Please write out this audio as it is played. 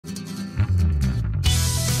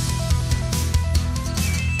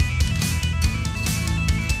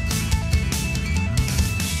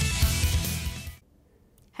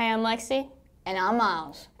I'm Lexi. And I'm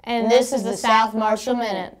Miles. And this is the South Marshall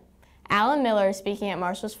Minute. Alan Miller is speaking at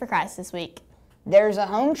Marshals for Christ this week. There's a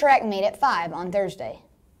home track meet at 5 on Thursday.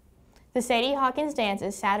 The Sadie Hawkins Dance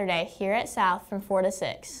is Saturday here at South from 4 to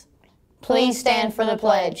 6. Please stand for the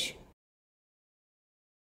pledge.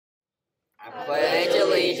 I pledge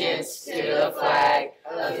allegiance to the flag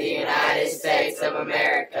of the United States of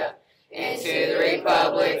America and to the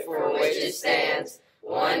republic for which it stands,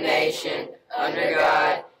 one nation, under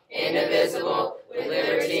God, indivisible, with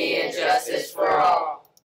liberty and justice for all.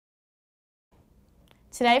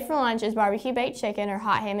 Today for lunch is barbecue baked chicken or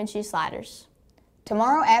hot ham and cheese sliders.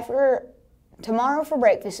 Tomorrow for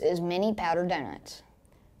breakfast is mini powdered donuts.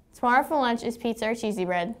 Tomorrow for lunch is pizza or cheesy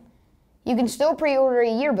bread. You can still pre-order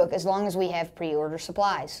a yearbook as long as we have pre-order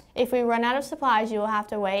supplies. If we run out of supplies, you will have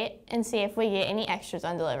to wait and see if we get any extras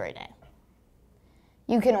on delivery day.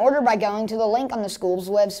 You can order by going to the link on the school's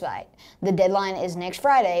website. The deadline is next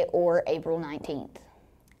Friday or April 19th.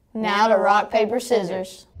 Now to rock, paper,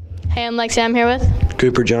 scissors. Hey, I'm Lexi. I'm here with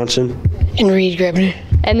Cooper Johnson and Reed Grebner.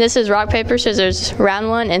 And this is rock, paper, scissors. Round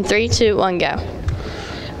 1 in 3, 2, 1, go.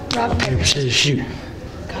 Rock, paper, scissors, shoot.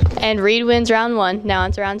 And Reed wins round 1. Now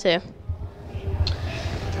on to round 2.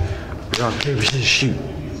 Rock, paper, scissors, shoot.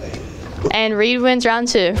 And Reed wins round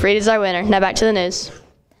 2. Reed is our winner. Now back to the news.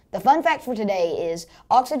 The fun fact for today is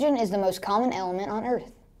oxygen is the most common element on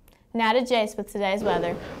Earth. Now to Jace with today's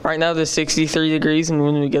weather. Right now it's 63 degrees, and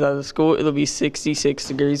when we get out of school, it'll be 66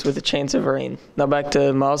 degrees with a chance of rain. Now back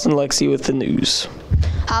to Miles and Lexi with the news.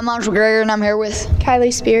 I'm Miles McGregor, and I'm here with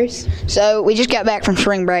Kylie Spears. So we just got back from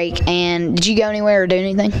spring break, and did you go anywhere or do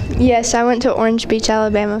anything? Yes, I went to Orange Beach,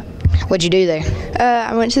 Alabama. What'd you do there?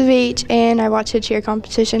 I went to the beach and I watched a cheer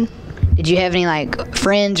competition. Did you have any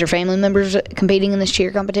friends or family members competing in this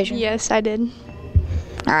cheer competition? Yes, I did.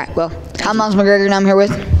 All right, well, I'm Miles McGregor, and I'm here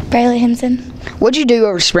with Braylee Henson. What'd you do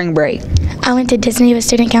over spring break? I went to Disney with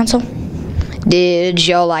student council. Did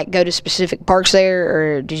y'all go to specific parks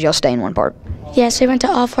there, or did y'all stay in one park? Yes, we went to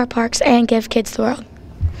all 4 parks and Give Kids the World.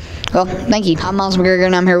 Well, thank you. I'm Miles McGregor,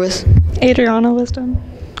 and I'm here with Adriana Wisdom.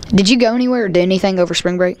 Did you go anywhere or do anything over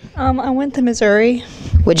spring break? I went to Missouri.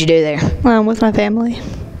 What'd you do there? With my family.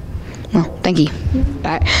 Well, thank you. All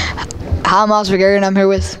right. Hi, I'm Miles McGregor, and I'm here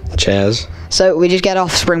with Chaz. So we just got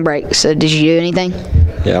off spring break. So did you do anything?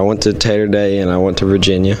 Yeah, I went to Tater Day and I went to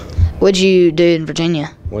Virginia. What'd you do in Virginia?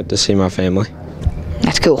 Went to see my family.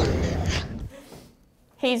 That's cool.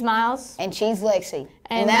 He's Miles. And she's Lexi.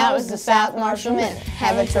 And that was the South Marshall Minute.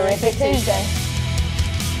 Have a terrific Tuesday.